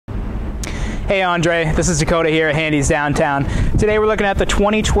Hey Andre, this is Dakota here at Handy's Downtown. Today we're looking at the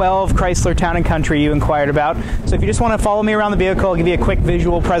 2012 Chrysler Town Country you inquired about. So if you just want to follow me around the vehicle, I'll give you a quick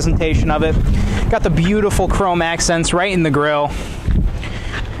visual presentation of it. Got the beautiful chrome accents right in the grille.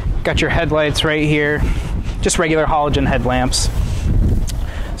 Got your headlights right here. Just regular halogen headlamps.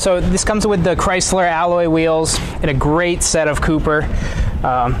 So this comes with the Chrysler alloy wheels and a great set of Cooper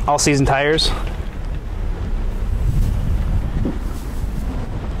all-season tires.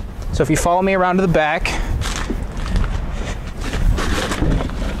 So if you follow me around to the back,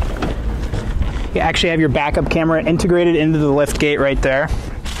 you actually have your backup camera integrated into the lift gate right there. So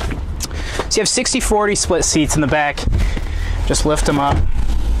you have 60/40 split seats in the back. Just lift them up.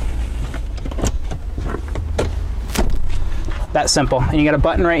 That simple. And you got a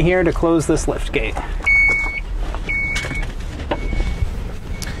button right here to close this lift gate.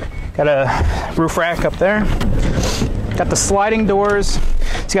 Got a roof rack up there. Got the sliding doors.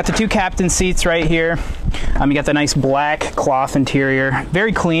 So you got the two captain seats right here. You got the nice black cloth interior.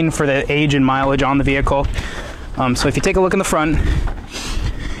 Very clean for the age and mileage on the vehicle. So if you take a look in the front,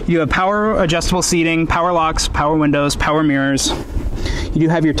 you have power adjustable seating, power locks, power windows, power mirrors. You do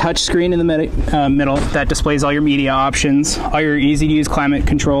have your touch screen in the middle that displays all your media options, all your easy to use climate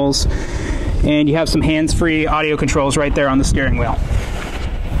controls, and you have some hands-free audio controls right there on the steering wheel.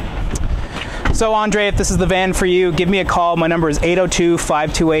 So Andre, if this is the van for you, give me a call. My number is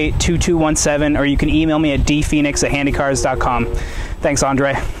 802-528-2217, or you can email me at dphoenix@handycars.com. Thanks,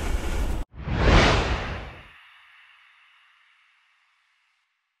 Andre.